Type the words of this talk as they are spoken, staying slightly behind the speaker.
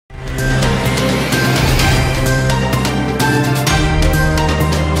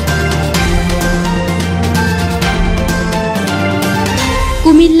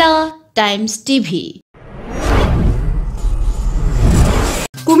ComillaTimes TV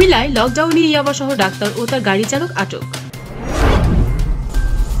কুমিল্লায় লকডাউনে ইয়াবা সহ ডাক্তার ও তার গাড়ি চালক আটক।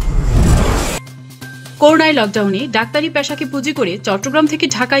 করোনায় লকডাউনে ডাক্তারি পেশাকে পুঁজি করে চট্টগ্রাম থেকে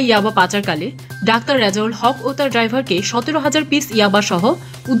ঢাকায় ইয়াবা পাচারকালে ডাক্তার রেজাউল হক ও তার ড্রাইভারকে 17,000 পিস ইয়াবা সহ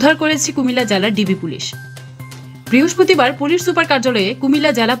উদ্ধার করেছে কুমিল্লা জেলার ডিবি পুলিশ। বৃহস্পতিবার পুলিশ সুপার কার্যালয়ে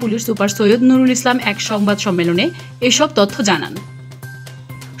কুমিল্লা জেলা পুলিশ সুপার সৈয়দ নুরুল ইসলাম এক সংবাদ সম্মেলনে এসব তথ্য জানান।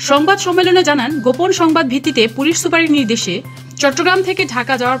 সংবাদ সম্মেলনে জানান, গোপন সংবাদ ভিত্তিতে পুলিশ সুপারের নির্দেশে চট্টগ্রাম থেকে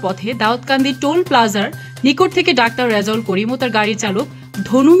ঢাকা যাওয়ার পথে দাউদকান্দি টোল প্লাজার নিকট থেকে ডাক্তার রেজাউল করিম ও তার গাড়ির চালক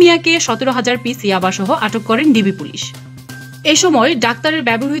ধনু মিয়াকে 17,000 পিস ইয়াবা সহ আটক করেন ডিবি পুলিশ। এ সময় ডাক্তারের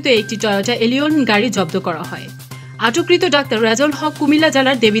ব্যবহৃত একটি টয়োটা এলিয়ন গাড়ি জব্দ করা হয়। আটককৃত ডাক্তার রেজাউল হক কুমিল্লা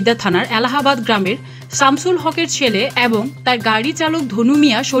জেলার দেবিদ্যা থানার এলাহাবাদ গ্রামের শামসুল হকের ছেলে এবং তার গাড়ি চালক ধনু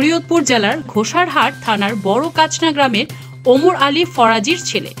মিয়া শরীয়তপুর জেলার ঘোষারহাট থানার বড় কাচনা গ্রামের ওমর আলী ফরাজির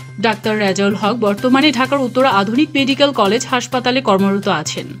ছেলে। ডাক্তার রেজাউল হক বর্তমানে ঢাকার উত্তরা আধুনিক মেডিকেল কলেজ হাসপাতালে কর্মরত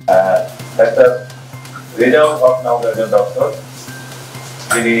আছেন। ডাক্তার রেজাউল হক নামের একজন ডক্টর,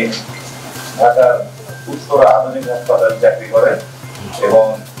 যিনি ঢাকার উত্তরা আধুনিক হাসপাতালে চাকরি করেন এবং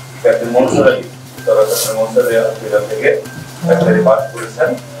ক্যাপ্টেন মনসুর আলী হসপিটাল থেকে ডাক্তারি পাস করেছেন।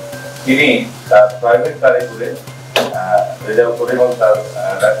 তিনি তার প্রাইভেট গাড়ি করে রেজাউল করিম এবং তার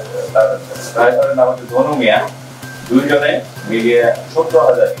ড্রাইভারের নাম হচ্ছে ধনু মিয়া, দুইজনে মিলিয়ে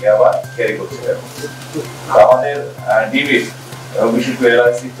 17,000 ইয়াবা ক্যারি করছিলেন। আমাদের ডিবি এবং বিশেষ করে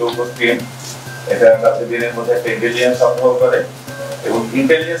এলআইসি চৌকস টিম এটার কাছে দিনের মধ্যে একটা ইন্টেলিজেন্স সংগ্রহ করে এবং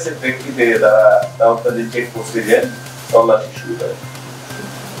ইন্টেলিজেন্সের প্রেক্ষিতে তারা দাউদকান্দি চেক পোস্টে যে তল্লাশি শুরু করে।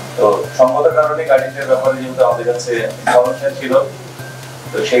 তো সংগত কারণে গাড়িটার ব্যাপারে যেহেতু আমাদের কাছে সমস্যা ছিল,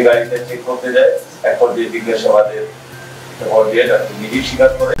 তো সেই গাড়িটা চেক করতে যায়। এখন যে জিজ্ঞাসাবাদের দিয়ে ডাক্তার নিজেই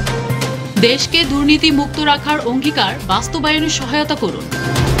স্বীকার করে দেশকে দুর্নীতি মুক্ত রাখার অঙ্গীকার বাস্তবায়নে সহায়তা করুন।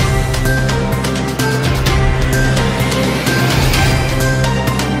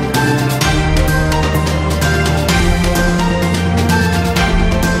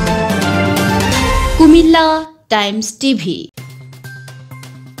 ComillaTimes TV।